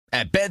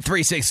At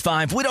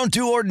Bet365, we don't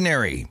do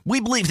ordinary. We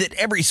believe that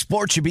every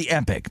sport should be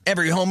epic.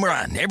 Every home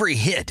run, every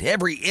hit,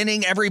 every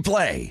inning, every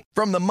play.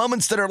 From the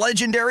moments that are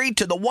legendary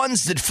to the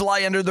ones that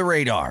fly under the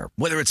radar.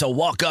 Whether it's a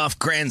walk-off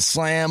grand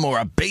slam or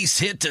a base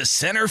hit to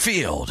center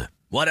field.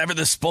 Whatever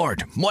the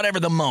sport, whatever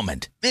the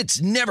moment.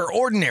 It's never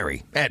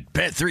ordinary at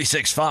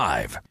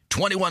Bet365.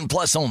 21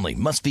 plus only.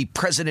 Must be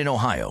present in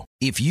Ohio.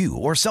 If you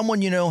or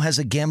someone you know has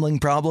a gambling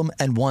problem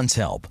and wants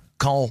help,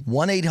 call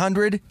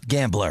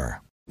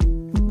 1-800-GAMBLER.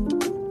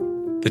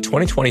 The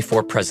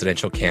 2024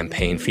 presidential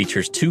campaign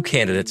features two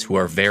candidates who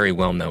are very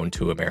well known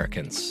to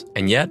Americans.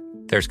 And yet,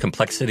 there's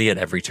complexity at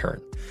every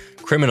turn.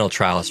 Criminal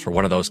trials for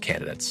one of those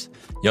candidates.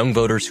 Young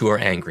voters who are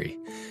angry.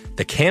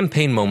 The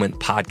Campaign Moment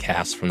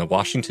podcast from the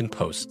Washington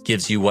Post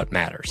gives you what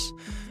matters.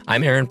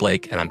 I'm Aaron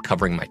Blake, and I'm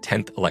covering my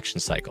 10th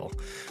election cycle.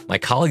 My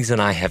colleagues and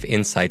I have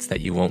insights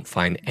that you won't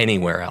find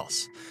anywhere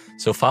else.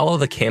 So follow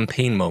the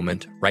Campaign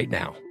Moment right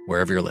now,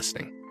 wherever you're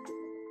listening.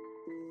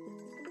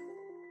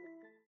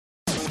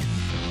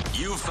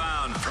 You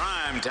found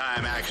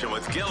primetime action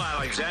with Gil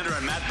Alexander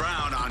and Matt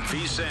Brown on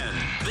VSiN,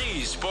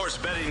 the sports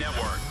betting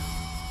network.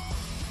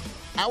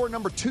 Hour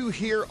number 2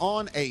 here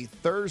on a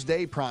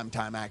Thursday,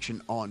 primetime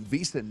action on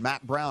VSiN.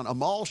 Matt Brown,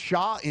 Amal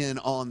Shah in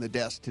on the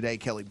desk today.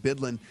 Kelly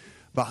Bidlin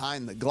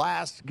behind the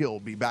glass. Gil will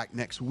be back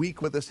next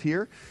week with us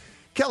here.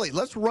 Kelly,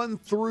 let's run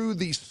through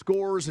the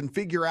scores and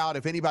figure out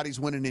if anybody's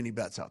winning any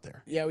bets out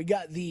there. Yeah, we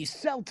got the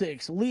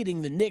Celtics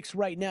leading the Knicks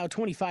right now,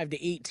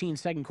 25-18,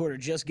 second quarter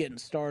just getting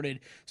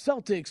started.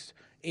 Celtics,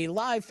 a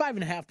live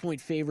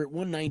 5.5-point favorite,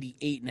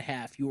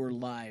 198.5 your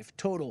live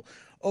total.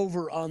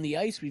 Over on the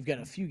ice, we've got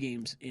a few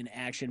games in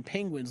action.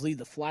 Penguins lead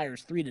the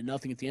Flyers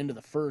 3-0 at the end of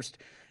the first.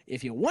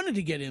 If you wanted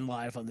to get in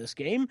live on this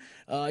game,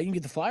 you can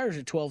get the Flyers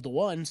at 12-1.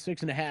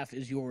 6.5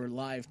 is your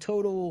live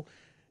total,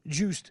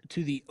 juiced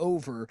to the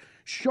over.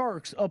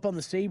 Sharks up on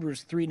the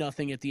Sabres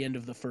 3-0 at the end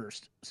of the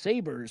first.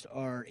 Sabres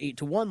are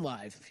 8-1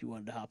 live if you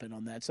wanted to hop in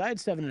on that side.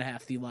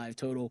 7.5 the live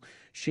total,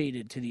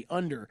 shaded to the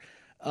under.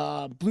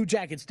 Blue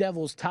Jackets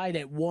Devils tied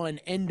at 1,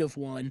 end of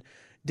 1.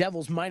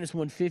 Devils minus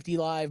 150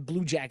 live.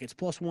 Blue Jackets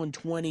plus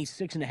 120,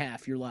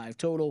 6.5 your live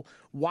total.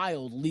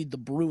 Wild lead the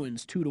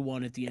Bruins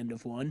 2-1 at the end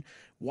of 1.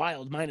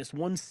 Wild minus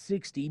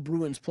 160.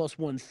 Bruins plus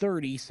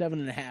 130,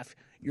 7.5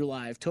 your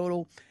live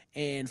total.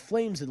 And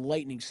Flames and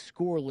Lightning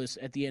scoreless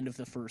at the end of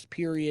the first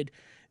period.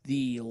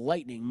 The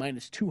Lightning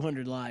minus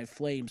 200 live.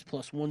 Flames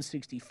plus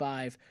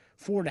 165,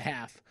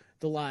 4.5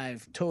 the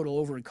live total.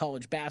 Over in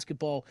college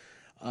basketball,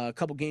 a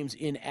couple games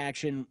in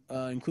action,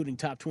 including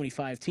top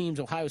 25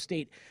 teams. Ohio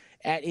State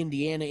at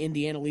Indiana.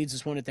 Indiana leads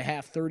this one at the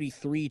half,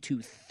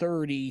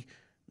 33-30.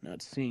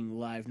 Not seeing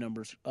live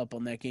numbers up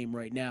on that game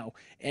right now.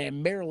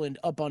 And Maryland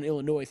up on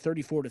Illinois,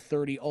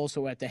 34-30.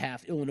 Also at the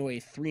half, Illinois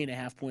a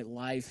 3.5-point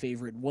live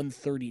favorite,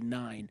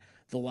 139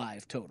 the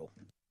live total.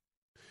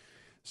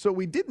 So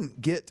we didn't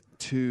get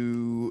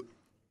to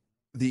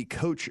the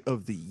coach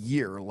of the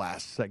year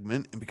last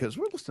segment, and because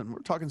we're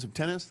talking some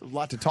tennis, there's a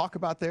lot to talk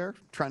about there,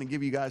 trying to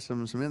give you guys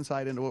some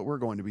insight into what we're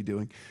going to be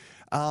doing.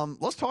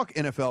 Let's talk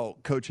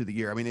NFL coach of the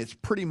year. I mean, it's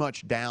pretty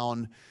much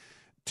down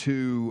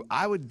to,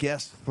 I would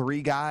guess,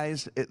 3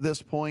 guys at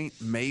this point.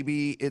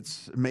 Maybe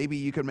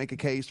you could make a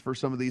case for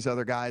some of these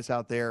other guys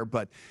out there,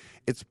 but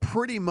it's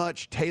pretty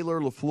much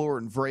Taylor, LaFleur,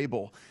 and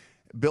Vrabel.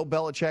 Bill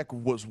Belichick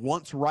was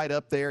once right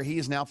up there.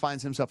 He now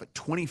finds himself at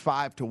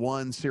 25-1,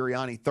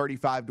 Sirianni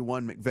 35-1,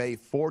 McVay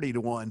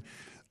 40-1.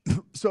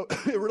 So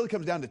it really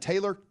comes down to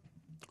Taylor,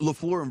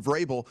 LaFleur, and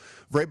Vrabel.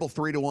 Vrabel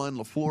 3-1,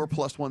 LaFleur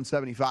plus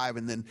 175,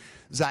 and then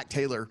Zach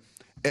Taylor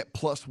at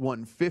plus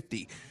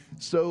 150.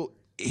 So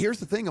here's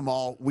the thing,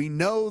 Amal. We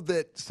know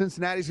that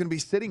Cincinnati's going to be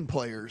sitting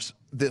players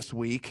this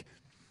week.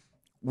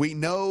 We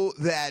know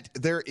that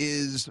there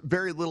is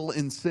very little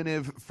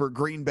incentive for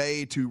Green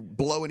Bay to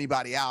blow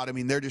anybody out. I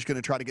mean, they're just going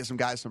to try to get some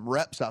guys some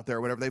reps out there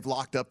or whatever. They've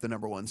locked up the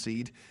number 1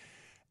 seed.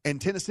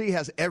 And Tennessee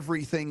has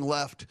everything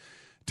left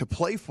to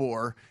play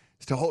for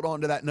to hold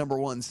on to that number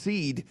 1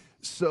 seed.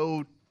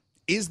 So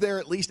is there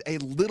at least a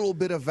little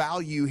bit of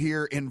value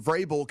here in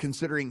Vrabel,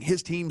 considering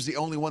his team's the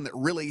only one that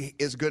really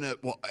is going to,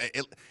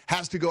 it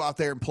has to go out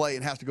there and play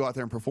and has to go out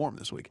there and perform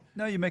this week?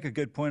 No, you make a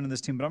good point on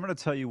this team, but I'm going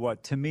to tell you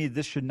what, to me,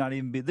 this should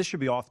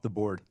be off the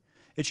board.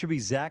 It should be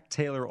Zach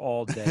Taylor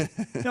all day.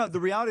 No, the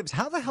reality is,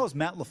 how the hell is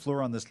Matt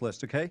LaFleur on this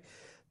list, okay?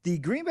 The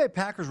Green Bay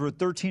Packers were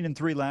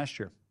 13-3 last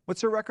year.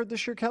 What's their record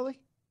this year, Kelly?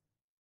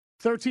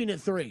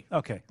 13-3.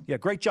 Okay. Yeah,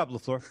 great job,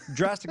 LaFleur.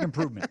 Drastic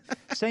improvement.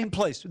 Same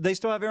place. They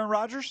still have Aaron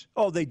Rodgers?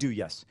 Oh, they do,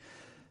 yes.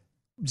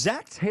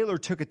 Zach Taylor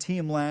took a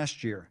team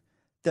last year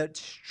that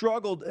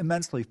struggled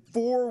immensely.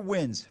 4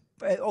 wins.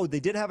 Oh, they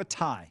did have a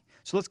tie.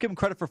 So let's give them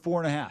credit for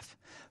 4.5.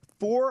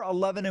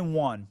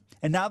 4-11-1.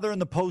 And now they're in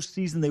the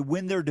postseason. They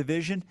win their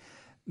division.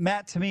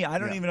 Matt, to me, I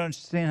don't even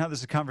understand how this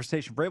is a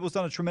conversation. Vrabel's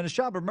done a tremendous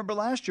job. But remember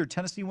last year,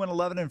 Tennessee went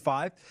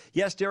 11-5.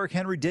 Yes, Derrick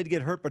Henry did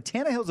get hurt, but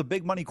Tannehill's a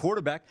big money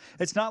quarterback.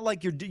 It's not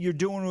like you're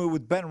doing it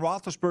with Ben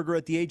Roethlisberger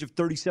at the age of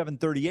 37,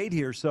 38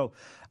 here. So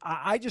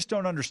I just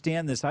don't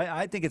understand this.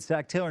 I think it's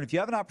Zach Taylor. And if you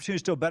have an opportunity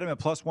to still bet him at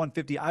plus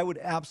 150, I would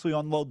absolutely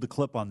unload the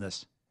clip on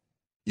this.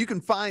 You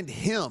can find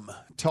him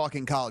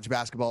talking college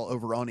basketball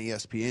over on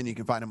ESPN. You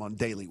can find him on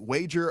Daily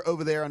Wager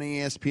over there on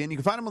ESPN. You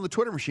can find him on the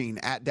Twitter machine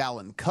at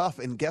Dallin Cuff.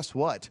 And guess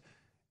what?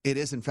 It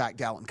is, in fact,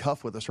 Dallin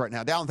Cuff with us right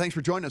now. Dallin, thanks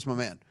for joining us, my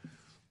man.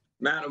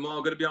 Matt, I'm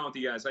all good to be on with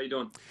you guys. How you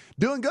doing?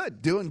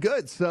 Doing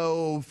good.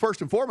 So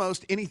first and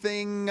foremost,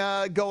 anything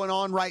going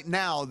on right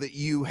now that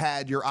you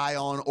had your eye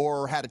on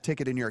or had a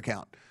ticket in your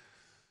account?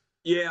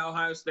 Yeah,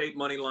 Ohio State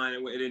money line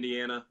at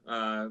Indiana.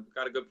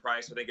 Got a good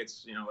price. I think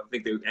it's, I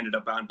think they ended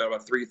up on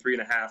about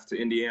 3.5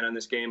 to Indiana in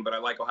this game. But I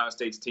like Ohio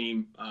State's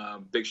team.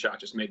 Big shot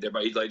just made there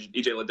by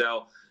E.J.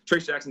 Liddell.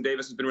 Trace Jackson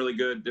Davis has been really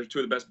good. They're two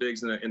of the best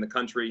bigs in the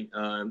country.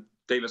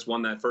 Davis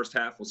won that first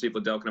half. We'll see if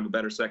Liddell can have a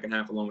better second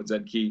half along with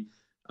Zed Key.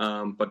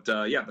 Yeah,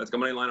 that's got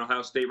money line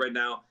Ohio State right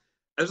now.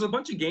 There's a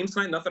bunch of games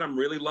tonight. Nothing I'm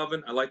really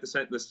loving. I like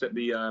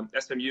the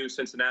SMU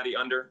Cincinnati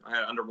under. I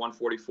had under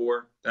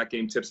 144. That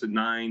game tips at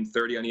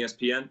 9:30 on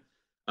ESPN.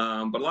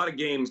 But a lot of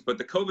games. But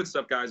the COVID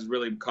stuff, guys, is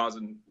really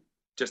causing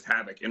just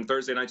havoc. And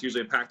Thursday night's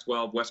usually a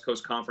Pac-12 West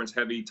Coast Conference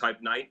heavy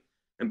type night,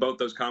 and both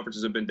those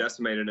conferences have been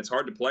decimated. It's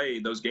hard to play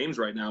those games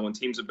right now when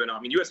teams have been.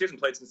 USC hasn't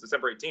played since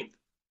December 18th.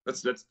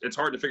 It's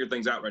hard to figure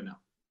things out right now.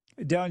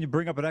 Down, you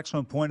bring up an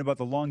excellent point about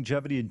the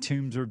longevity in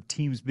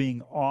teams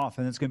being off,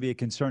 and it's going to be a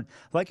concern.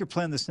 Like you're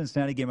playing the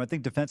Cincinnati game, I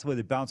think defensively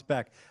they bounced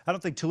back. I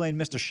don't think Tulane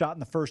missed a shot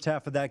in the first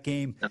half of that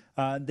game.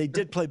 They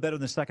did play better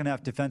in the second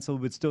half defensively,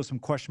 but still some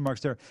question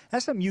marks there.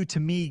 SMU, to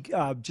me,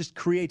 just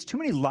creates too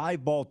many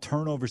live ball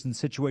turnovers in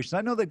situations.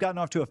 I know they've gotten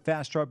off to a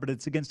fast start, but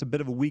it's against a bit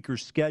of a weaker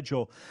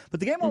schedule. But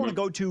the game I want to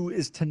go to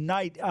is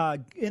tonight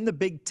in the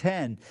Big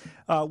Ten,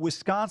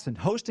 Wisconsin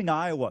hosting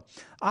Iowa.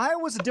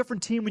 Iowa's a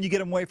different team when you get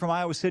them away from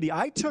Iowa City.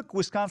 I took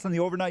Wisconsin the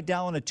overnight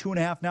down at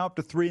 2.5, now up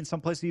to 3, in some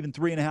places even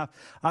 3.5.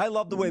 I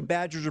love the way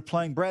Badgers are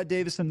playing. Brad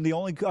Davison, the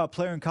only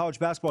player in college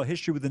basketball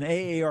history with an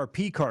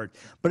AARP card,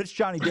 but it's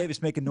Johnny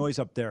Davis making noise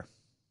up there.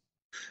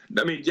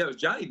 It was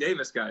Johnny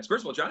Davis, guys.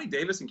 First of all, Johnny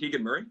Davis and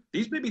Keegan Murray,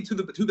 these may be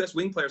the two best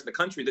wing players in the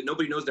country that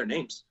nobody knows their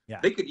names. Yeah.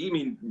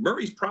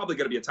 Murray's probably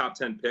going to be a top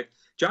 10 pick.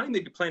 Johnny may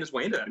be playing his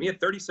way into that. He had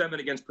 37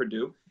 against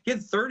Purdue. He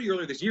had 30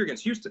 earlier this year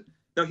against Houston.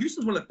 Now,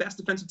 Houston's one of the best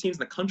defensive teams in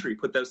the country,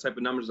 put those type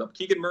of numbers up.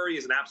 Keegan Murray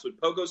is an absolute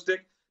pogo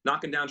stick,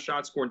 knocking down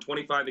shots, scoring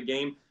 25 a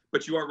game.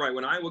 But you are right.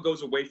 When Iowa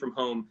goes away from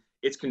home,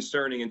 it's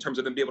concerning in terms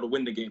of them being able to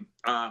win the game.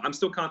 I'm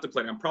still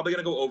contemplating. I'm probably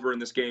going to go over in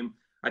this game.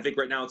 I think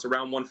right now it's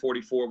around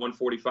 144,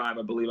 145,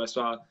 I believe I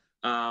saw.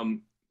 I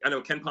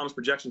know Ken Palm's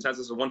projections has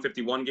this as a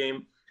 151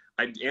 game.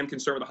 I am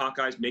concerned with the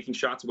Hawkeyes making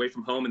shots away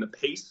from home and the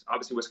pace.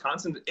 Obviously,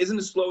 Wisconsin isn't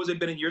as slow as they've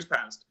been in years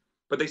past,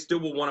 but they still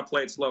will want to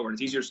play it slower. And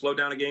it's easier to slow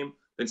down a game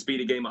than speed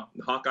a game up.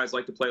 The Hawkeyes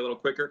like to play a little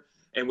quicker,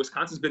 and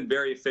Wisconsin's been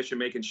very efficient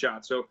making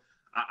shots. So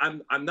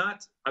I'm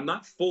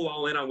not full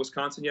all in on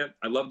Wisconsin yet.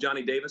 I love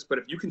Johnny Davis, but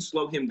if you can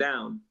slow him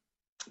down,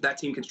 that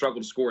team can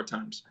struggle to score at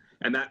times.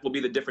 And that will be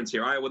the difference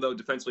here. Iowa, though,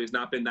 defensively has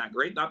not been that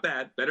great. Not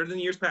bad. Better than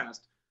years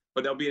past.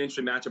 But that'll be an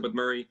interesting matchup with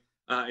Murray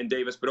and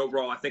Davis. But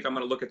overall, I think I'm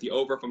going to look at the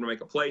over if I'm going to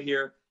make a play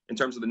here. In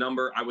terms of the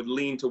number, I would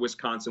lean to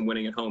Wisconsin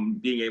winning at home,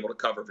 being able to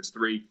cover if it's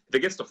 3. If it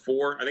gets to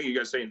 4, I think you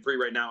guys are saying 3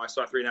 right now. I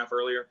saw 3.5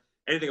 earlier.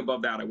 Anything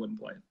above that, I wouldn't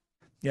play it.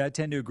 Yeah, I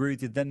tend to agree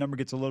with you. That number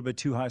gets a little bit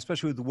too high,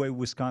 especially with the way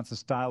Wisconsin's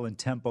style and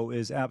tempo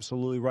is.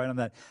 Absolutely right on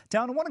that.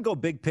 Down, I want to go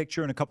big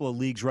picture in a couple of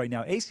leagues right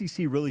now. ACC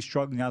really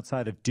struggling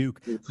outside of Duke.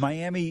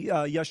 Miami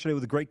yesterday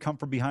with a great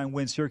comfort behind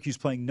win. Syracuse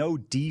playing no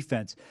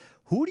defense.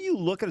 Who do you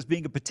look at as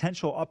being a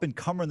potential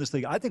up-and-comer in this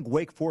league? I think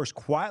Wake Forest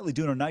quietly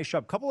doing a nice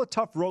job. A couple of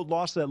tough road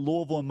losses at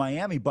Louisville and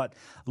Miami, but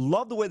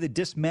love the way they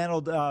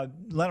dismantled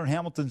Leonard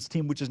Hamilton's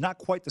team, which is not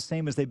quite the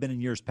same as they've been in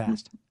years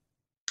past.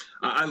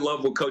 I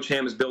love what Coach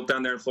Ham has built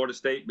down there in Florida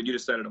State, but you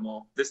just said it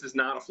all. This is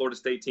not a Florida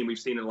State team we've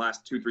seen in the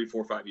last 2, 3,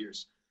 4, 5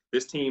 years.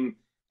 This team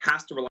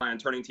has to rely on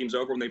turning teams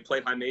over. When they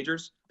played high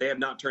majors, they have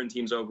not turned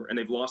teams over, and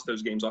they've lost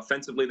those games.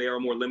 Offensively, they are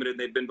more limited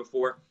than they've been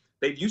before.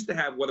 They've used to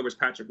have, whether it was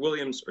Patrick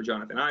Williams or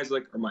Jonathan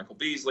Isaac or Michael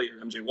Beasley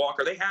or MJ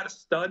Walker, they had a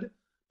stud,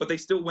 but they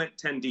still went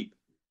 10 deep.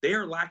 They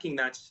are lacking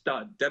that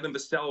stud. Devin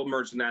Vassell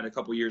emerged in that a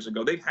couple years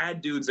ago. They've had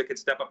dudes that could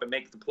step up and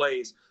make the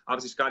plays.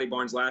 Obviously, Scotty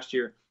Barnes last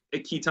year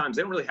at key times.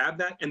 They don't really have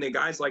that, and the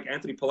guys like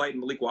Anthony Polite and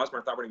Malik Wasmer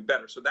I thought were even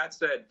better. So that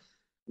said,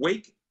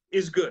 Wake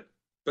is good,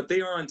 but they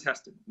are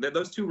untested.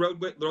 Those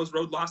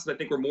road losses, I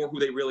think, were more who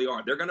they really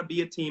are. They're going to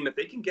be a team, if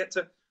they can get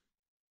to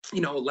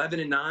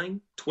 11-9,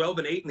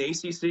 12-8 in the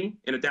ACC,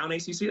 in a down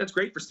ACC, that's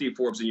great for Steve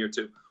Forbes in year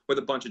 2 with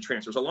a bunch of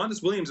transfers.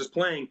 Alondas Williams is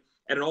playing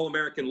at an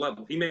All-American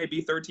level. He may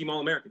be third-team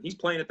All-American. He's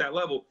playing at that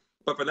level.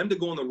 But for them to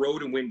go on the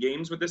road and win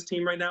games with this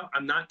team right now,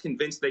 I'm not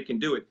convinced they can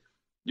do it.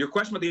 Your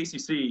question about the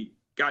ACC,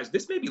 guys,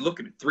 this may be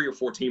looking at 3 or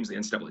 4 teams in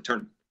the NCAA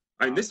tournament.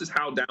 I mean, this is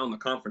how down the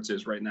conference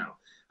is right now.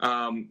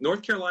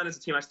 North Carolina is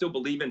a team I still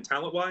believe in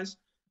talent-wise.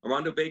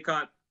 Armando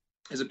Bacot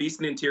is a beast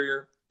in the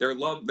interior.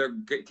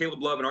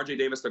 Caleb Love and R.J.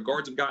 Davis, their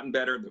guards have gotten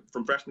better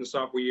from freshman to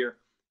sophomore year.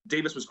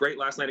 Davis was great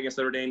last night against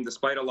Notre Dame,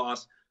 despite a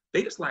loss.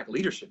 They just lack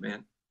leadership,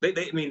 man. They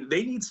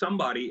need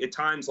somebody at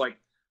times like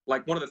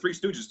one of the Three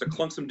Stooges to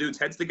clunk some dudes'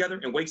 heads together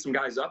and wake some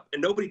guys up,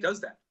 and nobody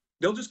does that.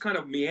 They'll just kind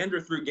of meander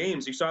through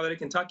games. You saw that at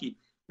Kentucky.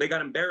 They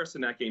got embarrassed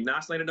in that game.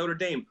 Last night at Notre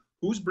Dame,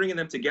 who's bringing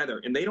them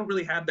together? And they don't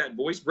really have that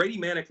voice. Brady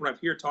Manick, when I'm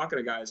here talking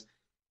to guys,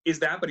 is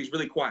that, but he's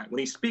really quiet. When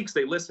he speaks,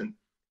 they listen.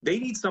 They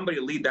need somebody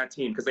to lead that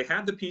team because they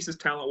have the pieces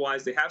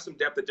talent-wise. They have some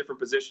depth at different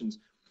positions,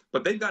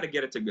 but they've got to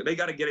get it together. They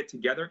got to get it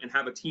together and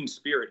have a team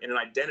spirit and an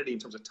identity in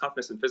terms of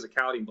toughness and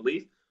physicality and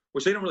belief,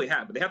 which they don't really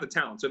have, but they have the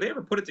talent. So if they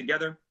ever put it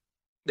together,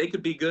 they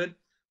could be good.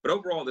 But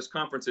overall, this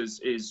conference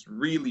is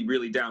really,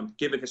 really down,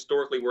 given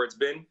historically where it's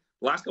been.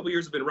 The last couple of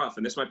years have been rough,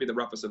 and this might be the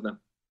roughest of them.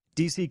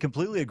 DC,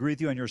 completely agree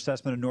with you on your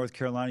assessment of North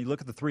Carolina. You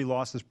look at the 3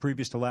 losses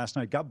previous to last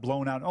night, got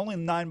blown out, only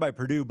 9 by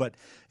Purdue, but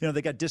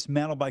they got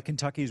dismantled by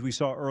Kentucky, as we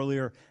saw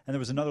earlier, and there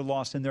was another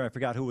loss in there. I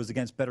forgot who was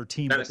against better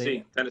team.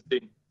 Tennessee.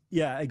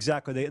 Yeah,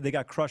 exactly. They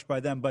got crushed by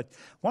them. But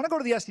want to go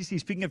to the SEC.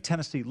 Speaking of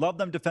Tennessee, love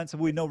them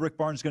defensively. We know Rick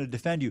Barnes is going to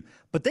defend you.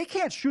 But they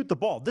can't shoot the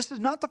ball. This is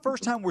not the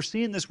first time we're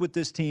seeing this with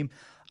this team.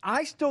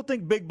 I still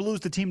think Big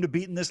Blue's the team to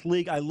beat in this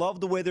league. I love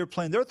the way they're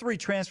playing. There are 3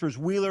 transfers,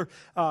 Wheeler,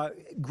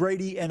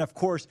 Grady, and, of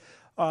course,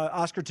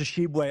 Oscar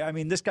Tshiebwe. I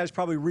mean, this guy's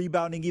probably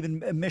rebounding,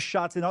 even missed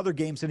shots in other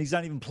games, and he's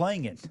not even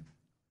playing it.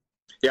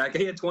 Yeah,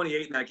 he had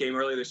 28 in that game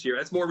earlier this year.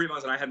 That's more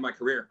rebounds than I had in my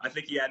career. I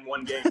think he had in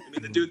one game. I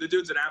mean, the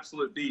dude's an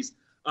absolute beast.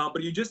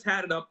 But you just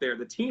had it up there.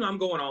 The team I'm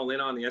going all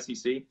in on the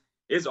SEC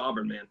is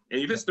Auburn, man.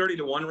 And if it's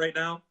 30-1 right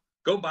now,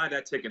 go buy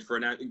that ticket for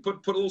an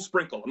put a little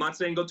sprinkle. I'm not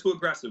saying go too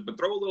aggressive, but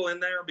throw a little in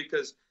there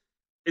because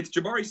it's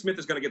Jabari Smith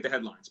is going to get the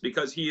headlines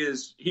because he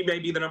may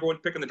be the number 1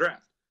 pick in the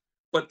draft.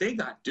 But they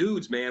got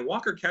dudes, man.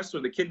 Walker Kessler,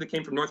 the kid that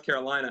came from North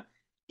Carolina,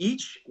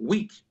 each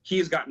week he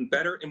has gotten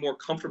better and more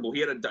comfortable. He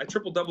had a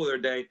triple-double the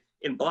other day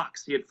in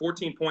blocks. He had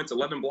 14 points,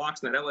 11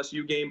 blocks in that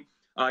LSU game.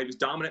 He was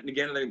dominant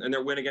again in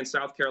their win against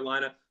South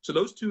Carolina. So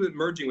those two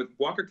emerging with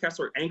Walker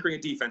Kessler anchoring a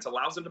defense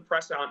allows them to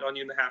press out on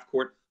you in the half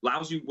court,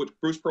 allows you what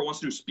Bruce Pearl wants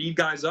to do, speed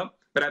guys up,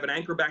 but have an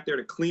anchor back there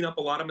to clean up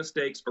a lot of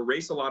mistakes,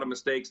 erase a lot of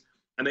mistakes.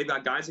 And they've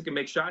got guys that can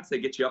make shots. They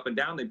get you up and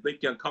down. They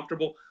make you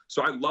uncomfortable.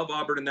 So I love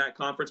Auburn in that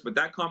conference, but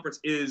that conference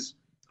is,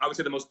 I would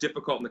say, the most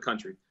difficult in the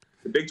country.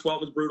 The Big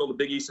 12 is brutal. The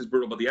Big East is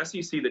brutal. But the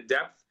SEC, the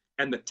depth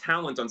and the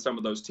talent on some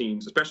of those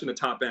teams, especially in the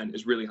top end,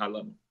 is really high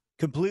level.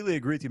 Completely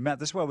agree with you, Matt.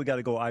 This is why we got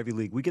to go Ivy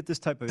League. We get this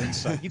type of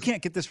insight. You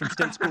can't get this from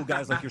state school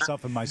guys like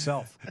yourself and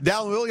myself.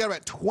 Dallin, we only got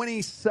about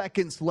 20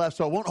 seconds left,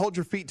 so I won't hold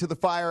your feet to the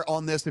fire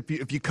on this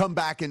if you come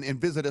back and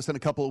visit us in a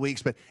couple of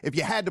weeks. But if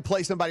you had to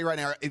play somebody right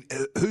now,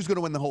 who's going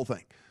to win the whole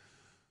thing?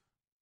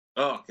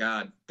 Oh,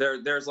 God.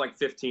 There's like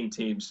 15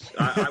 teams.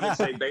 I would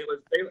say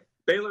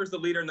Baylor's the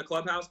leader in the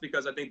clubhouse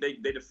because I think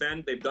they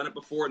defend. They've done it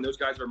before, and those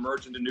guys are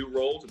emerged into new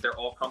roles that they're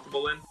all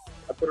comfortable in.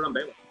 I put it on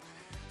Baylor.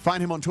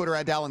 Find him on Twitter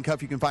at Dallin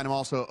Cuff. You can find him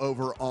also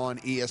over on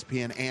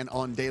ESPN and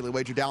on Daily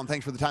Wager. Dallin,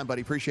 thanks for the time,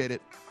 buddy. Appreciate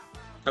it.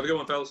 Have a good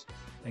one, fellas.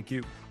 Thank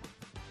you.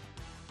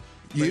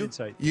 You?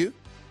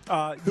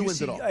 Who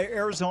wins it all?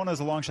 Arizona is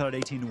a long shot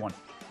at 18-1.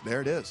 There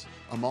it is.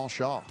 Amal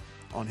Shaw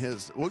on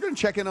his. We're going to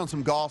check in on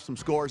some golf, some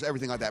scores,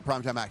 everything like that.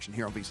 Primetime action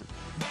here on VSiN.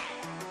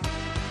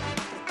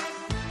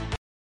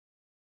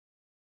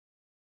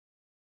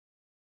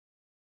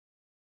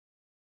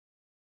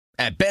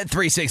 At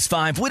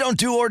Bet365, we don't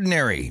do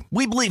ordinary.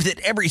 We believe that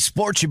every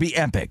sport should be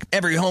epic.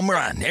 Every home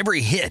run,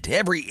 every hit,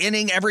 every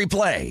inning, every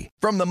play.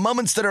 From the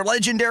moments that are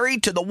legendary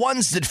to the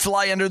ones that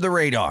fly under the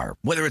radar.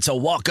 Whether it's a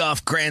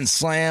walk-off grand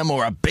slam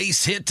or a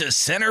base hit to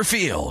center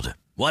field.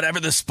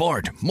 Whatever the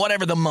sport,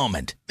 whatever the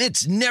moment.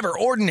 It's never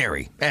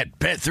ordinary at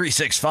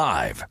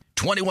Bet365.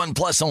 21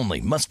 plus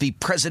only. Must be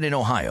present in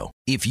Ohio.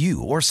 If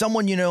you or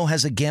someone you know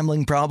has a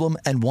gambling problem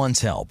and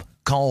wants help,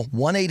 call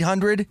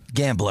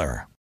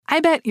 1-800-GAMBLER. I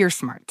bet you're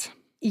smart.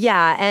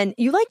 Yeah, and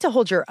you like to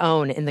hold your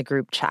own in the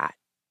group chat.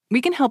 We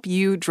can help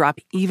you drop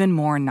even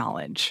more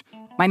knowledge.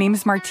 My name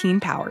is Martine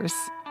Powers.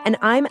 And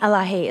I'm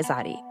Elahe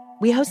Izadi.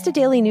 We host a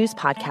daily news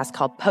podcast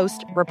called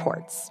Post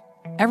Reports.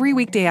 Every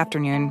weekday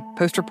afternoon,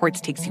 Post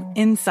Reports takes you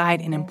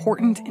inside an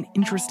important and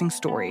interesting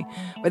story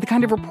with the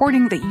kind of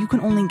reporting that you can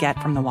only get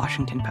from the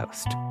Washington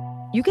Post.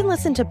 You can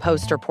listen to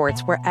Post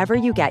Reports wherever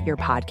you get your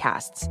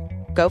podcasts.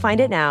 Go find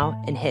it now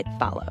and hit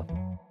follow.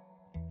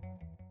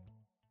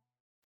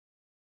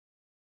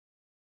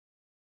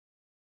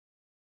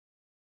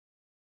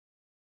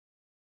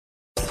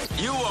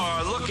 You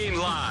are looking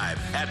live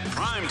at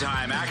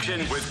Primetime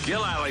Action with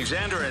Gil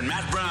Alexander and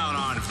Matt Brown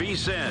on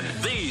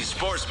VSiN, the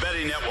Sports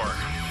Betting Network.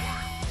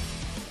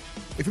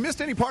 If you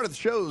missed any part of the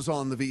shows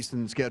on the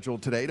VSiN schedule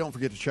today, don't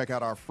forget to check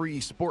out our free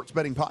sports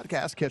betting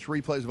podcast. Catch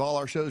replays of all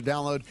our shows,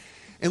 download,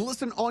 and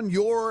listen on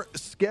your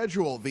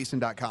schedule,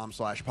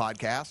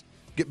 VSiN.com/podcast.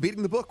 Get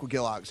Beating the Book with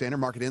Gil Alexander,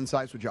 Market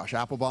Insights with Josh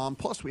Applebaum.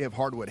 Plus, we have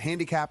Hardwood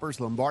Handicappers,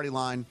 Lombardi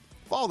Line,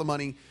 Follow the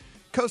Money,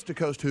 Coast to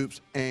Coast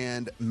Hoops,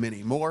 and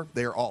many more.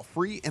 They are all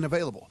free and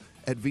available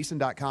at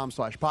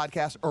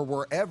VSiN.com/podcast or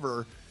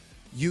wherever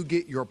you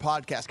get your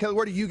podcast. Kelly,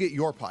 where do you get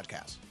your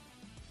podcast?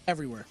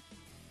 Everywhere.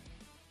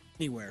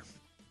 Anywhere.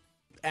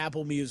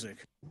 Apple Music.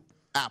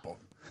 Apple.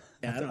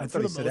 Yeah, I don't know. I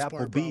thought he said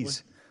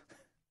Applebee's.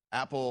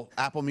 Apple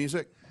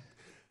Music?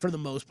 For the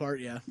most part,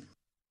 yeah.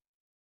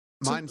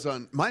 Mine's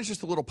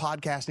just a little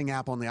podcasting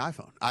app on the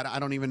iPhone. I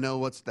don't even know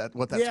what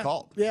that's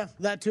called. Yeah,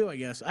 that too, I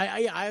guess.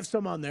 I have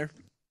some on there.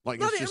 Like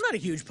I'm not a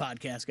huge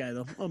podcast guy,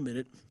 though. I'll admit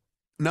it.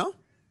 No?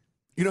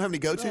 You don't have any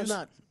go-tos?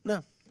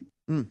 No.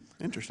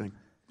 Interesting.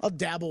 I'll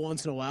dabble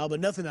once in a while, but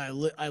nothing I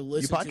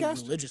listen to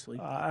religiously.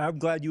 I'm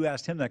glad you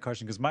asked him that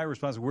question because my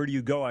response, where do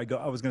you go? I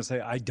was going to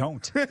say, I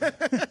don't.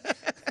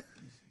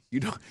 You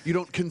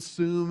don't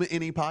consume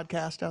any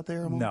podcast out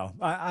there, Amal? No.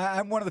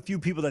 I'm one of the few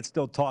people that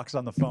still talks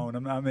on the phone.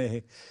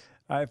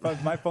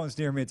 If my phone's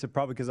near me, it's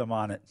probably because I'm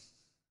on it.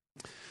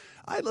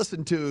 I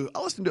listen to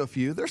a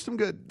few. There's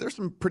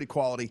some pretty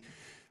quality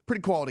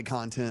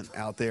content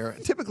out there.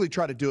 I typically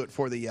try to do it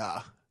for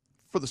the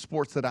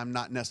sports that I'm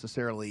not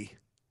necessarily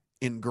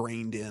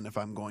ingrained in if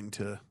I'm going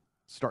to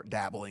start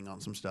dabbling on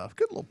some stuff.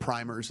 Good little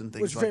primers and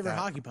things What's your like that.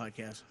 favorite hockey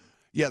podcast?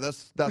 Yeah,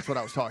 that's what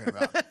I was talking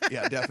about.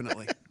 Yeah,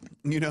 definitely.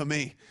 You know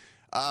me.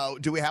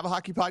 Do we have a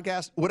hockey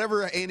podcast?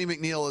 Whatever Andy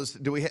McNeil is,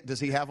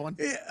 does he have one?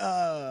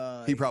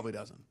 He probably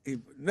doesn't.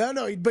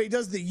 But he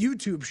does the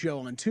YouTube show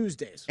on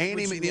Tuesdays.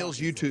 Andy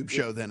McNeil's YouTube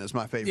show then is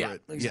my favorite.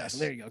 Yeah, exactly. Yes.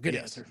 There you go. Good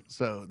answer.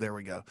 So there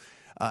we go.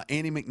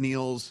 Andy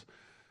McNeil's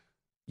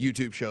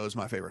YouTube show is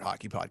my favorite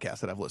hockey podcast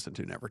that I've listened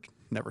to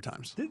never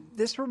times.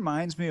 This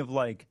reminds me of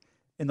like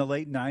in the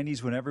late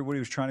 90s when everybody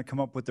was trying to come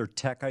up with their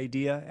tech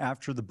idea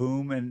after the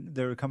boom and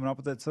they were coming up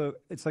with it. So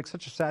it's like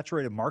such a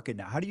saturated market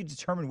now. How do you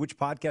determine which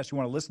podcast you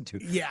want to listen to?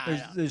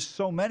 Yeah. There's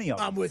so many of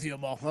them. I'm with you,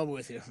 Amal. I'm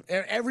with you.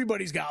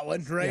 Everybody's got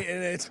one, right? Yeah.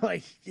 And it's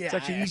like, it's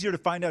actually easier to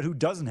find out who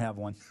doesn't have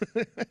one.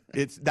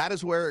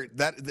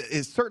 That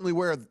is certainly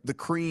where the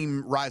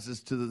cream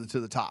rises to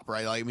the top,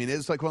 right? Like, I mean,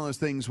 it's like one of those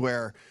things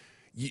where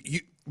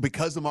you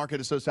because the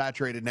market is so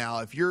saturated now,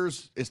 if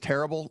yours is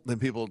terrible, then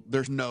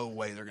there's no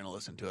way they're going to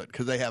listen to it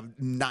because they have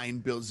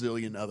 9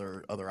 bazillion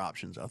other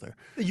options out there.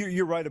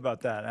 You're right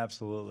about that,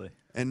 absolutely.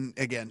 And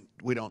again,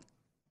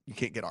 you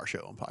can't get our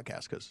show on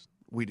podcast because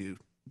we do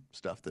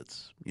stuff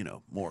that's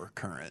more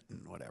current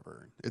and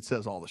whatever. It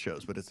says all the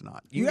shows, but it's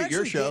not. You get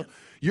your show.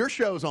 Your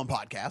show's on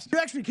podcast. You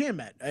actually can,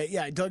 Matt.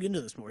 I dug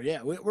into this more.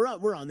 Yeah, we're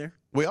on there.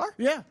 We are.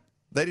 Yeah.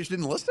 They just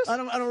didn't list us? I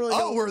don't really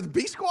know. Oh, we're the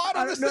B squad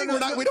on this thing? We're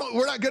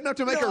not good enough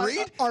to make a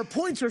read? Our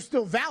points are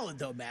still valid,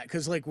 though, Matt,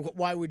 because,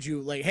 why would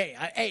you, hey,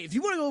 if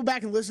you want to go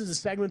back and listen to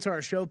segments of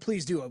our show,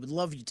 please do. I would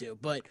love you to.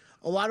 But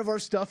a lot of our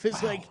stuff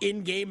is,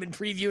 in-game and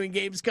previewing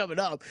games coming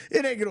up.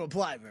 It ain't going to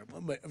apply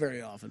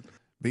very often.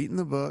 Beating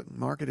the book,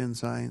 market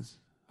insights,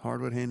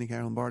 hardwood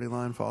handicap, Lombardi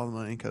line, follow the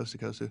money, coast to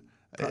coast.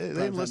 They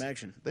didn't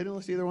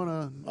list either one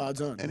of Odds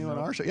on. Anyone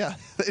on our show. Yeah,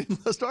 they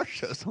didn't list our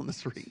shows on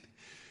this read.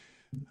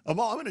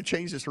 Amal, I'm going to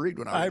change this read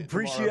when I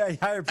appreciate.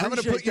 I'm going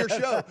to put your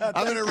show.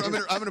 I'm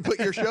going to put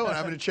your show, and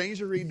I'm going to change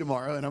the read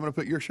tomorrow, and I'm going to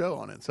put your show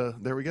on it. So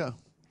there we go.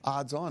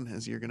 Odds on,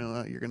 as you're going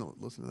to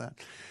listen to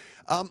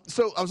that.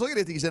 So I was looking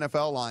at these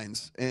NFL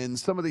lines, and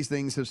some of these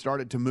things have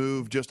started to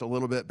move just a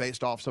little bit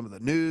based off some of the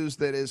news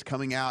that is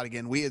coming out.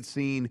 Again, we had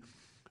seen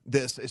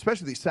this,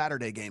 especially these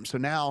Saturday games. So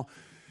now,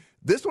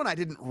 this one I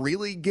didn't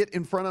really get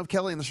in front of,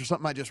 Kelly, and this is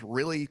something I just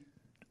really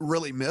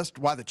missed,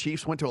 why the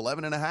Chiefs went to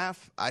 11.5.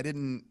 I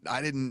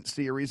didn't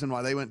see a reason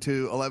why they went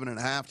to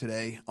 11.5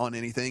 today on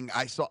anything.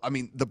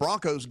 The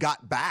Broncos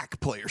got back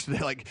players today,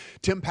 like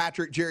Tim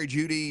Patrick, Jerry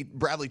Jeudy,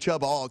 Bradley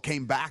Chubb all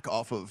came back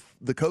off of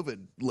the COVID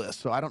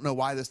list. So I don't know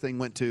why this thing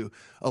went to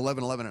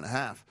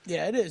 11.5.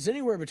 Yeah, it is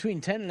anywhere between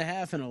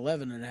 10.5 and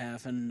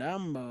 11.5, and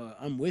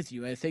I'm with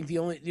you. I think the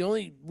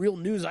only real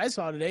news I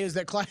saw today is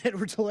that Clyde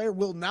Edwards-Helaire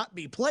will not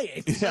be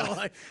playing. So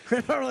I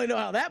don't really know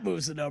how that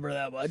moves the number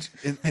that much.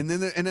 And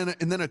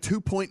then a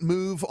 2-point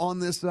move on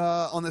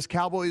this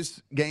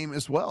Cowboys game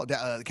as well.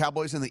 The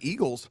Cowboys and the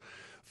Eagles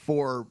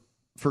for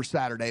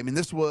Saturday. I mean,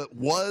 this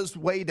was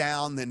way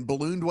down, then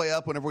ballooned way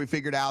up whenever we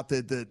figured out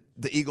that the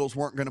Eagles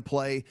weren't going to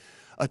play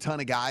a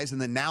ton of guys,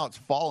 and then now it's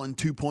fallen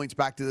 2 points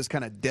back to this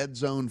kind of dead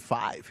zone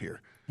 5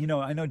 here.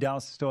 I know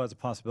Dallas still has a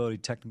possibility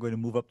technically to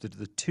move up to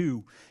the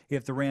 2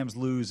 if the Rams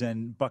lose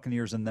and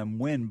Buccaneers and them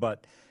win,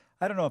 but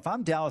I don't know. If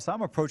I'm Dallas,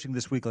 I'm approaching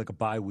this week like a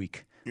bye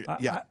week.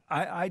 Yeah.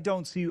 I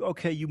don't see,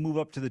 okay, you move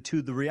up to the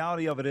 2. The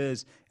reality of it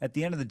is, at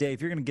the end of the day,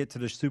 if you're going to get to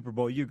the Super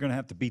Bowl, you're going to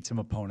have to beat some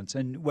opponents.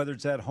 And whether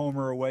it's at home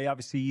or away,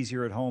 obviously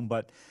easier at home.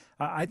 But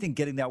I think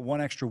getting that one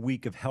extra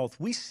week of health,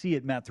 we see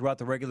it, Matt, throughout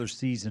the regular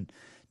season.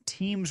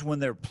 Teams, when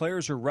their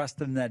players are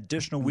rested in that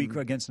additional week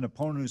against an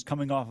opponent who's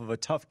coming off of a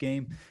tough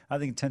game, I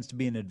think it tends to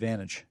be an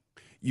advantage.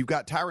 You've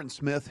got Tyron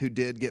Smith, who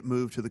did get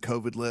moved to the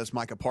COVID list.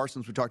 Micah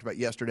Parsons, we talked about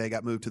yesterday,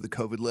 got moved to the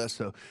COVID list.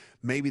 So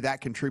maybe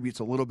that contributes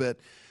a little bit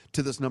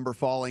to this number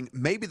falling.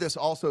 Maybe this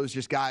also is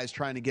just guys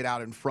trying to get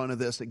out in front of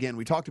this. Again,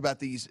 we talked about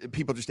these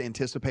people just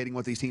anticipating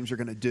what these teams are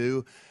going to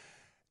do.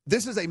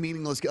 This is a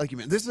meaningless,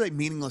 this is a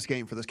meaningless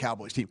game for this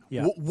Cowboys team.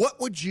 Yeah. What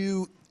would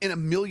you, in a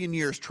million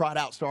years, trot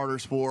out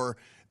starters for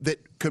that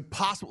could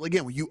possibly,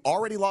 again, you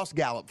already lost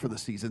Gallup for the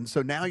season,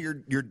 so now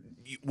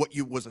what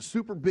was a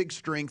super big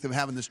strength of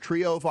having this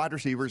trio of wide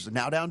receivers is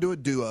now down to a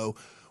duo.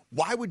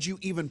 why would you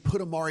even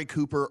put Amari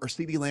Cooper or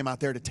CeeDee Lamb out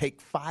there to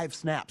take 5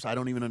 snaps? I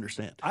don't even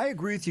understand. I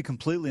agree with you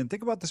completely. And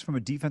think about this from a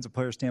defensive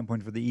player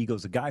standpoint for the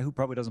Eagles, a guy who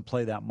probably doesn't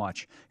play that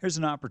much. Here's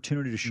an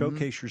opportunity to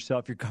showcase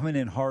yourself. You're coming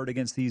in hard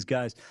against these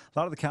guys. A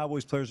lot of the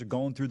Cowboys players are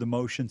going through the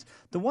motions.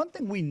 The one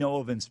thing we know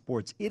of in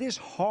sports, it is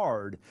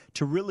hard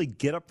to really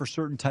get up for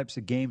certain types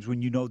of games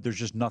when you know there's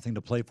just nothing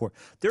to play for.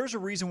 There's a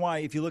reason why,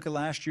 if you look at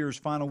last year's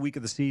final week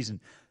of the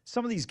season,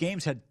 some of these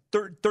games had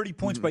 30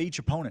 points by each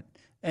opponent.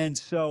 And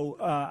so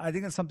I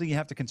think that's something you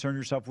have to concern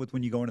yourself with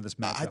when you go into this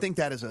matchup. I think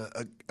that is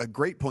a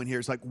great point here.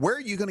 It's like, where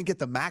are you going to get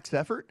the max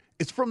effort?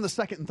 It's from the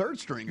second and third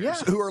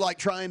stringers who are like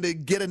trying to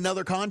get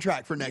another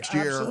contract for next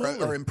year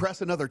or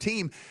impress another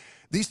team.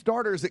 These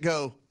starters that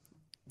go,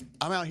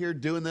 I'm out here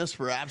doing this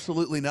for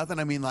absolutely nothing.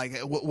 I mean, like,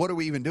 what are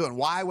we even doing?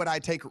 Why would I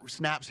take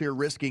snaps here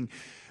risking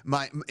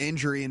my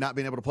injury and not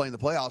being able to play in the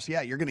playoffs?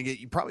 Yeah,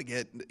 you probably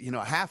get,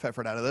 a half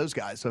effort out of those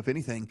guys. So if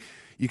anything,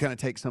 you kind of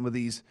take some of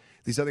these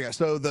other guys.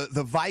 So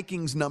the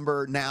Vikings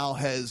number now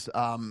has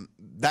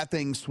that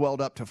thing swelled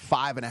up to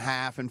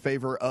 5.5 in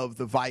favor of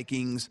the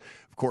Vikings.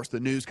 Of course, the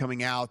news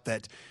coming out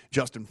that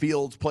Justin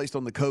Fields placed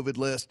on the COVID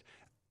list.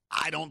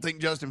 I don't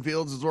think Justin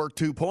Fields is worth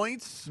 2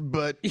 points,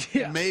 but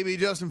maybe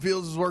Justin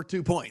Fields is worth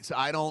 2 points.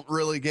 I don't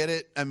really get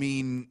it. I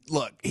mean,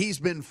 look, he's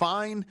been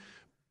fine,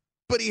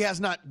 but he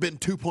has not been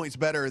 2 points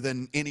better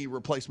than any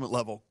replacement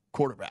level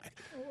quarterback.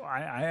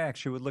 I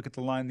actually would look at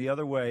the line the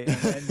other way,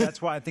 and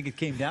that's why I think it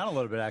came down a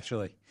little bit,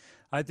 actually.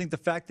 I think the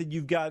fact that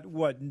you've got,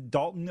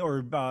 Dalton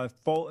or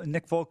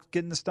Nick Folk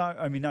getting the start.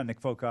 I mean, not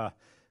Nick Folk.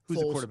 Who's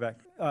Foles. the quarterback?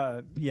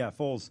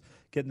 Foles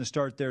getting the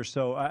start there.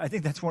 So I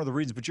think that's one of the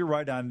reasons. But you're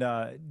right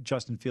on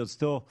Justin Fields.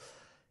 Still,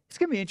 it's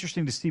going to be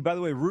interesting to see. By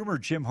the way,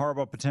 rumored Jim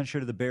Harbaugh potentially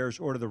to the Bears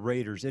or to the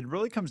Raiders. It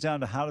really comes down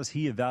to how does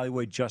he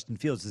evaluate Justin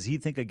Fields? Does he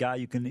think a guy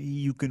you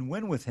can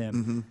win with him?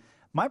 Mm-hmm.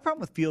 My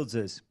problem with Fields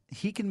is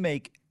he can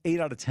make 8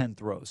 out of 10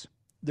 throws.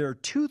 There are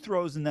 2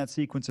 throws in that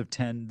sequence of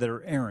 10 that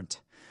are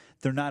errant.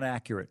 They're not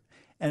accurate.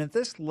 And at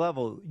this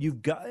level,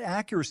 you've got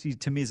accuracy.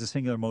 To me, is the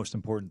singular most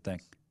important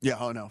thing. Yeah,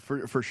 oh no,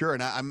 for sure.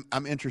 And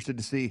I'm interested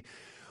to see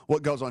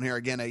what goes on here.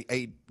 Again,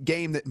 a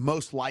game that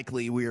most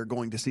likely we are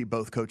going to see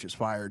both coaches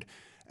fired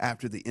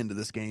after the end of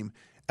this game.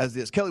 As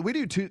this, Kelly, we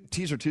do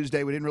Teaser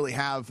Tuesday. We didn't really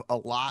have a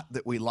lot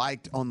that we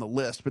liked on the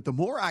list, but the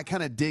more I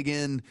kind of dig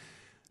in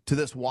to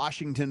this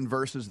Washington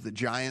versus the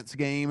Giants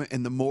game,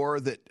 and the more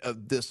that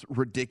this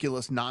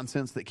ridiculous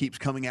nonsense that keeps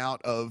coming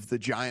out of the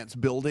Giants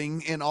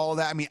building and all of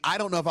that. I mean, I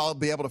don't know if I'll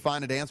be able to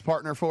find a dance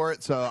partner for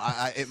it, so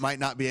it might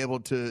not be able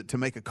to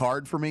make a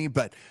card for me.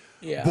 But,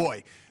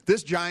 boy,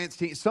 this Giants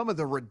team, some of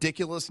the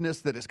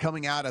ridiculousness that is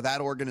coming out of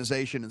that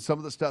organization and some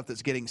of the stuff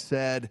that's getting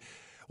said,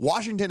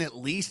 Washington at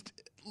least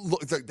 –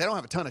 look, they don't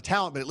have a ton of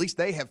talent, but at least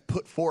they have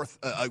put forth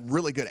a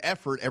really good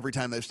effort every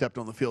time they've stepped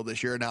on the field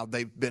this year. Now,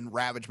 they've been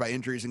ravaged by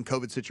injuries and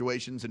COVID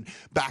situations and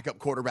backup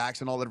quarterbacks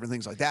and all the different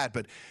things like that.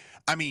 But,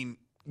 I mean,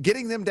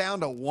 getting them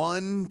down to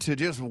 1 to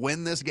just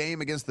win this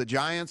game against the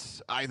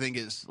Giants, I think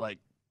is like,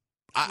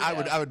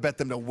 I would bet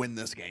them to win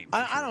this game.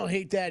 I don't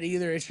hate that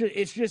either.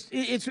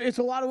 It's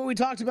a lot of what we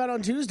talked about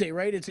on Tuesday,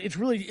 right?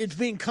 It's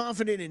being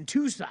confident in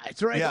 2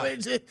 sides, right? Yeah.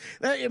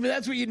 I mean,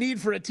 that's what you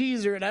need for a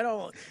teaser, and I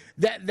don't.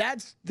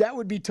 That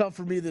would be tough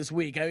for me this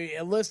week. I mean,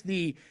 unless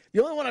the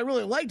only one I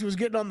really liked was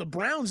getting on the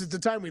Browns at the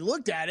time we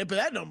looked at it, but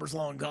that number's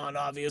long gone,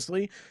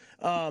 obviously.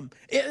 I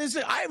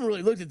haven't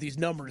really looked at these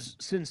numbers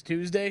since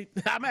Tuesday.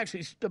 I'm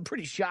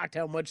pretty shocked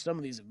how much some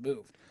of these have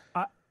moved.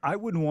 I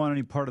wouldn't want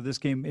any part of this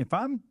game. If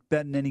I'm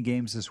betting any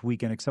games this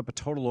weekend except a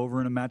total over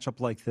in a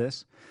matchup like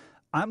this,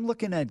 I'm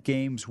looking at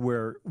games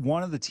where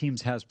one of the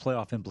teams has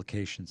playoff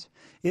implications.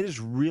 It is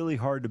really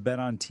hard to bet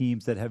on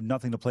teams that have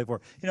nothing to play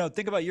for.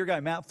 Think about your guy,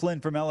 Matt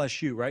Flynn from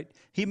LSU, right?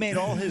 He made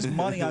all his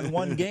money on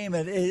one game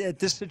at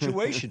this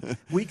situation.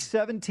 Week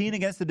 17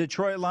 against the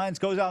Detroit Lions,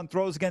 goes out and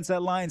throws against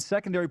that Lions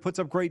secondary, puts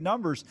up great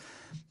numbers.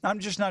 I'm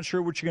just not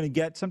sure what you're going to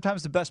get.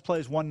 Sometimes the best play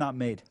is one not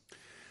made.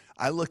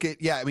 I look at,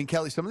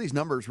 Kelly, some of these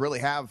numbers really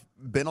have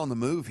been on the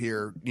move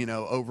here,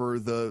 over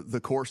the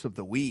course of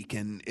the week.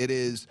 And it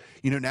is,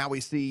 now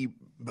we see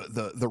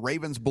the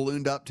Ravens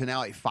ballooned up to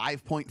now a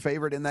 5-point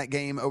favorite in that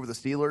game over the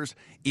Steelers,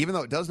 even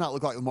though it does not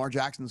look like Lamar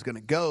Jackson's going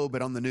to go.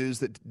 But on the news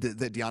that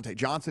Deontay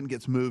Johnson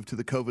gets moved to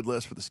the COVID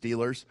list for the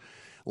Steelers,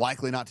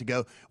 likely not to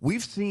go.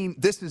 We've seen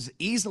this is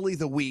easily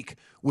the week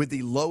with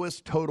the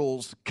lowest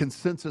totals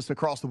consensus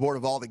across the board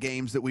of all the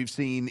games that we've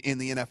seen in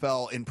the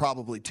NFL in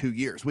probably 2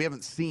 years. We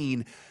haven't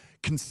seen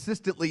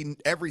consistently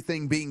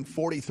everything being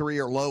 43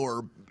 or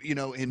lower, I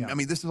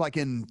mean, this is like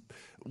in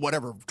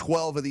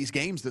 12 of these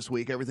games this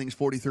week, everything's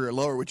 43 or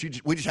lower, which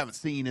we just haven't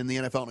seen in the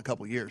NFL in a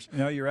couple of years.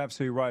 No, you're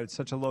absolutely right. It's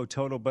such a low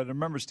total. But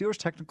remember, Steelers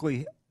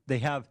technically, they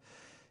have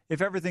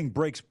if everything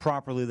breaks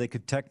properly, they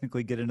could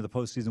technically get into the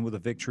postseason with a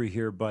victory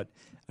here. But,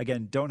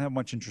 again, don't have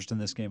much interest in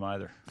this game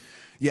either.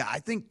 Yeah, I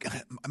think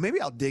maybe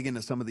I'll dig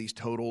into some of these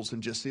totals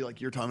and just see, like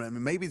you're talking about. I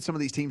mean, maybe some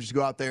of these teams just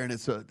go out there and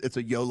it's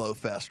a YOLO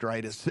fest,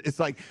 right? It's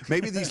like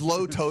maybe these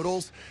low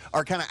totals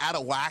are kind of out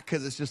of whack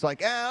because it's just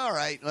like, all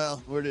right,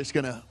 well, we're just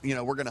gonna,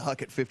 we're gonna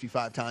huck it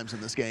 55 times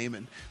in this game,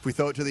 and if we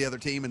throw it to the other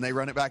team and they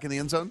run it back in the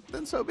end zone,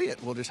 then so be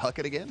it. We'll just huck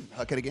it again,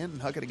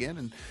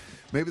 and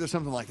maybe there's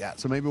something like that.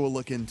 So maybe we'll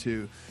look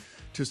into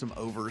some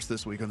overs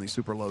this week on these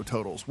super low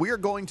totals. We are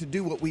going to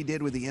do what we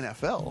did with the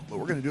NFL, but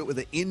we're going to do it with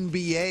the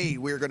NBA.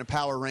 We're going to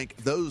power rank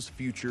those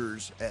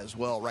futures as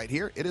well right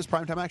here. It is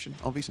Primetime Action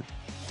on VSiN.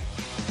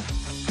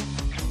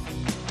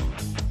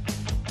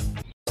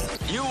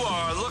 You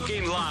are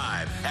looking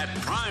live at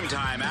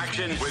Primetime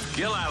Action with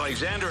Gil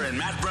Alexander and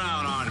Matt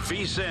Brown on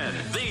VSiN,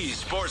 the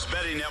sports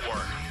betting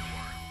network.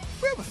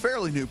 We have a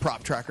fairly new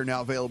prop tracker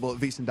now available at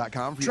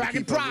VSiN.com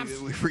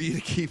for you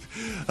to keep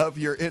up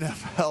your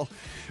NFL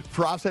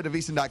props. Head to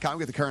VSiN.com,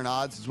 get the current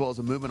odds as well as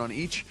a movement on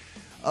each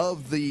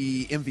of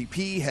the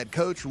MVP, head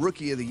coach,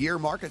 rookie of the year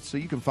markets so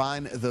you can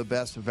find the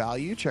best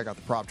value. Check out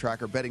the prop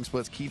tracker, betting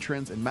splits, key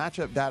trends, and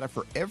matchup data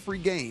for every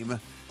game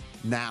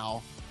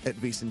now at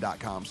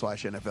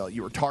VSiN.com/NFL.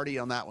 You were tardy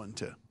on that one,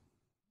 too.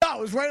 Oh,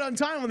 I was right on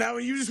time on that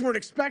one. You just weren't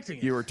expecting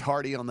it. You were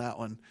tardy on that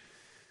one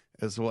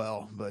as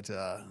well. But,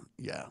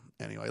 yeah,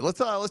 anyway, let's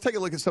take a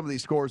look at some of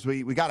these scores.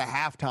 We got a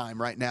halftime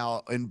right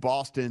now in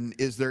Boston.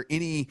 Is there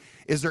any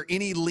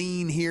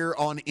lean here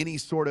on any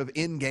sort of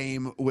end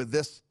game with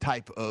this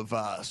type of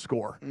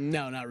score?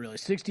 No, not really.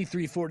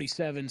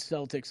 63-47,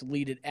 Celtics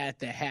lead it at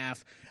the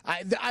half.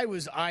 I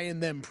was eyeing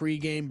them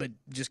pregame, but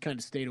just kind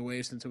of stayed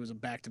away since it was a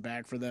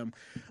back-to-back for them.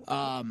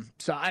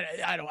 So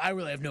I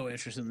really have no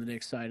interest in the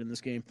Knicks side in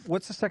this game.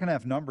 What's the second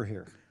half number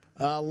here?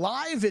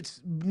 Live, it's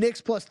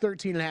Knicks plus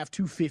 13.5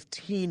 to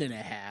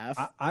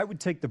 15.5. I would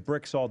take the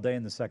bricks all day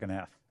in the second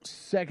half.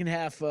 Second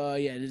half,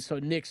 so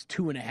Knicks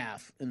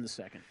 2.5 in the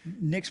second.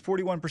 Knicks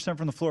 41%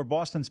 from the floor.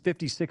 Boston's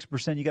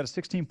 56%. You got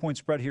a 16-point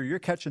spread here. You're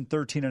catching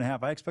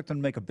 13.5. I expect them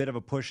to make a bit of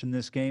a push in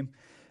this game.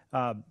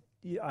 I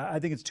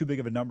think it's too big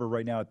of a number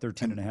right now at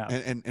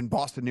 13.5. And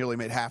Boston nearly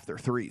made half their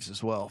threes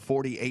as well.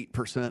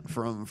 48%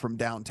 from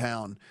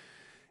downtown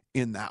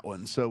in that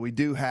one. So we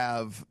do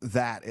have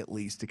that at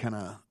least to kind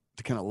of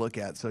look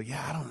at. So,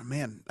 yeah, I don't know,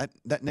 man.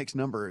 That Knicks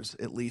number is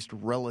at least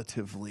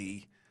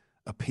relatively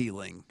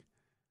appealing.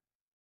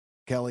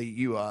 Kelly,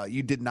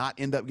 you did not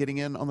end up getting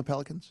in on the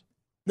Pelicans?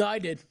 No, I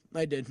did.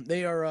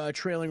 They are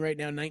trailing right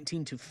now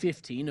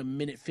 19-15, a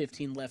minute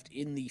 15 left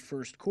in the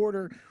first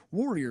quarter.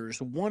 Warriors,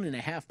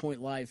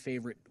 1.5-point live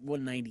favorite,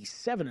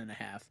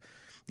 197.5.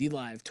 The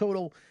live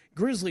total.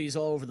 Grizzlies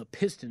all over the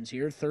Pistons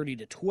here,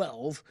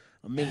 30-12.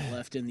 A minute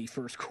left in the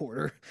first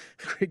quarter.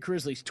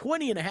 Grizzlies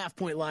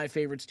 20.5-point live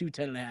favorites,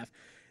 210.5.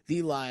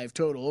 The live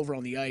total. Over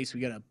on the ice, we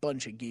got a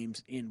bunch of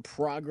games in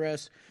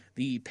progress.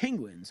 The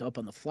Penguins up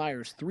on the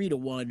Flyers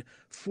 3-1.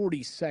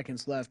 40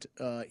 seconds left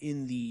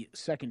in the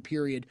second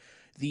period.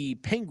 The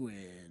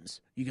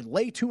Penguins, you can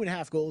lay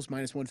 2.5 goals,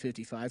 minus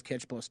 155.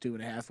 Catch plus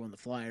 2.5 on the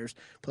Flyers,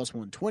 plus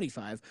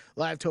 125.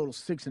 Live total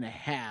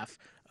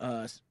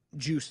 6.5.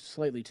 Juiced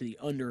slightly to the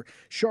under.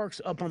 Sharks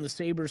up on the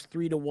Sabres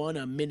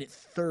 3-1, a minute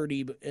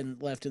 30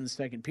 and left in the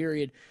second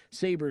period.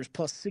 Sabres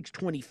plus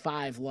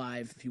 625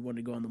 live if you want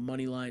to go on the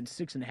money line.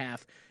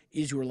 6.5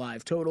 is your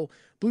live total.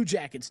 Blue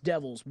Jackets,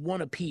 Devils,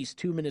 1 apiece,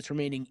 2 minutes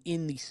remaining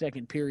in the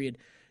second period.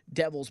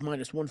 Devils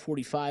minus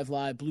 145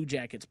 live. Blue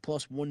Jackets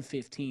plus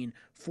 115,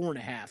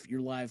 4.5.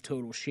 Your live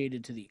total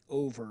shaded to the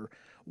over.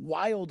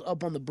 Wild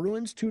up on the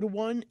Bruins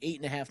 2-1,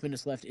 8.5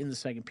 minutes left in the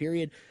second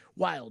period.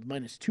 Wild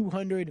minus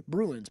 200,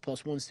 Bruins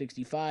plus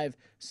 165,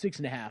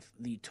 6.5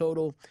 the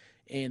total.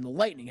 And the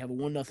Lightning have a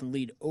 1-0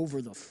 lead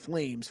over the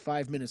Flames.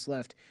 5 minutes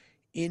left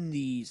in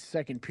the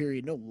second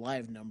period. No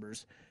live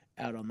numbers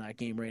out on that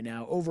game right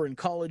now. Over in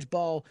college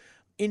ball,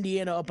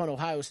 Indiana up on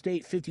Ohio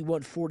State,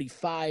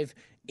 51-45,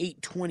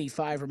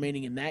 8:25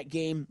 remaining in that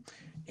game.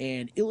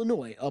 And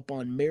Illinois up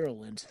on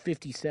Maryland,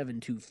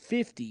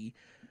 57-50.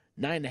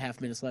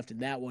 9.5 minutes left in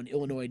that one.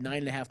 Illinois,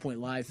 9.5-point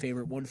live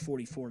favorite,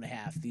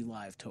 144.5 the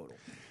live total.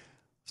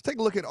 Let's take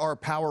a look at our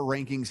power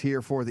rankings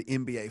here for the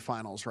NBA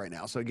Finals right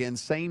now. So, again,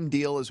 same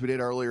deal as we did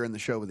earlier in the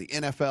show with the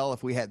NFL.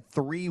 If we had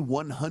 3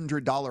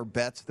 $100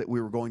 bets that we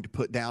were going to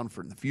put down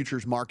from the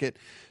futures market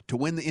to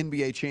win the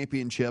NBA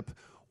championship,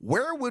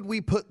 where would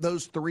we put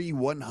those 3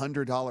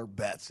 $100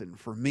 bets? And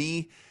for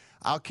me,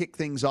 I'll kick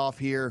things off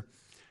here.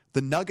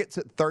 The Nuggets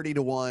at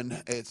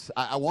 30-1.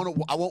 I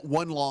want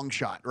one long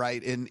shot,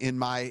 right? In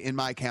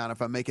my account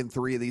if I'm making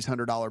 3 of these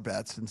 $100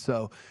 bets. And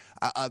so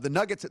the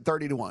Nuggets at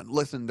 30-1.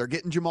 Listen, they're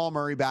getting Jamal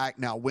Murray back.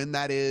 Now when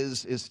that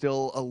is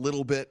still a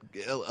little bit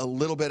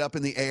up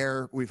in the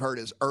air. We've heard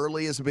as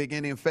early as the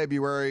beginning of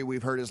February,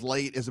 we've heard as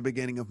late as the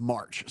beginning of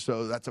March.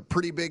 So that's a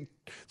pretty big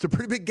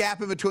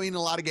gap in between,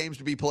 a lot of games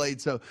to be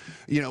played. So,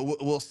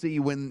 we'll see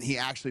when he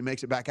actually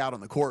makes it back out on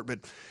the court.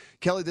 But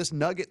Kelly, this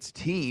Nuggets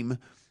team,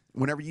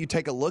 whenever you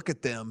take a look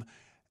at them,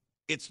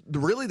 it's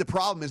really the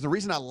problem is the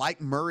reason I like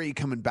Murray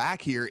coming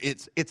back here.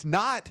 It's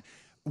not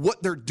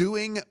what they're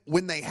doing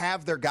when they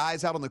have their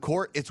guys out on the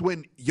court. It's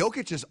when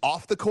Jokic is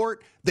off the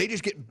court, they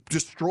just get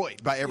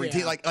destroyed by every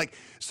team.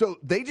 So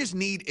they just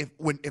need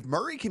if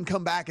Murray can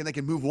come back and they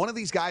can move one of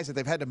these guys that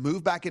they've had to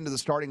move back into the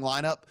starting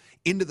lineup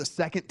into the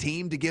second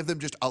team to give them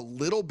just a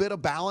little bit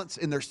of balance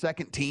in their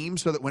second team,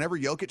 so that whenever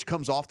Jokic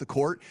comes off the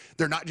court,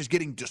 they're not just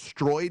getting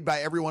destroyed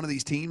by every one of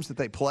these teams that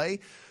they play.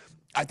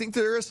 I think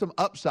there is some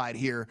upside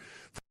here.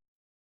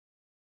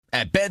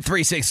 At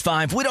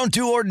Bet365, we don't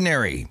do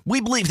ordinary. We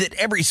believe that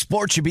every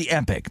sport should be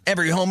epic.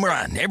 Every home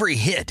run, every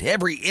hit,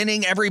 every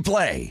inning, every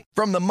play.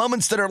 From the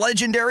moments that are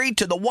legendary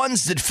to the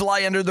ones that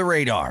fly under the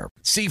radar.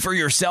 See for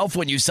yourself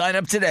when you sign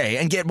up today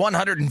and get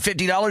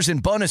 $150 in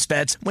bonus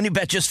bets when you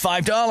bet just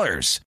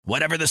 $5.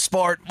 Whatever the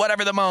sport,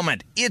 whatever the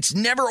moment, it's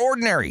never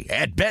ordinary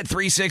at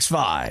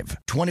Bet365.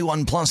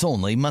 21 plus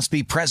only. Must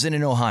be present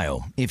in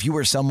Ohio. If you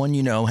or someone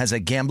you know has a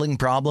gambling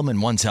problem and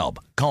wants help,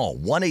 call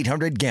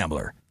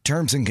 1-800-GAMBLER.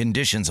 Terms and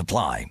conditions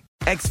apply.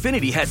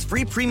 Xfinity has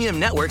free premium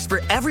networks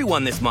for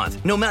everyone this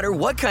month, no matter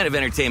what kind of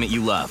entertainment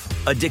you love.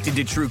 Addicted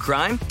to true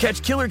crime?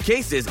 Catch killer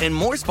cases and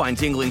more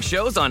spine-tingling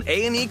shows on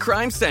A&E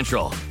Crime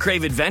Central.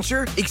 Crave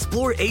adventure?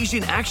 Explore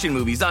Asian action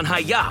movies on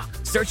Hi-YAH.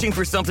 Searching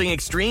for something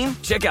extreme?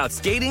 Check out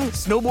skating,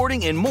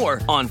 snowboarding, and more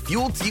on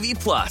Fuel TV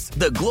Plus,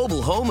 the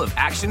global home of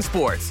action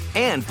sports.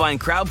 And find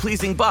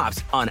crowd-pleasing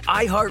bops on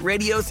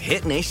iHeartRadio's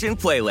Hit Nation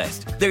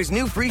playlist. There's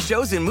new free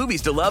shows and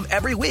movies to love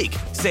every week.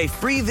 Say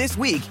free this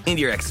week in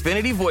your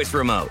Xfinity voice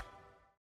remote.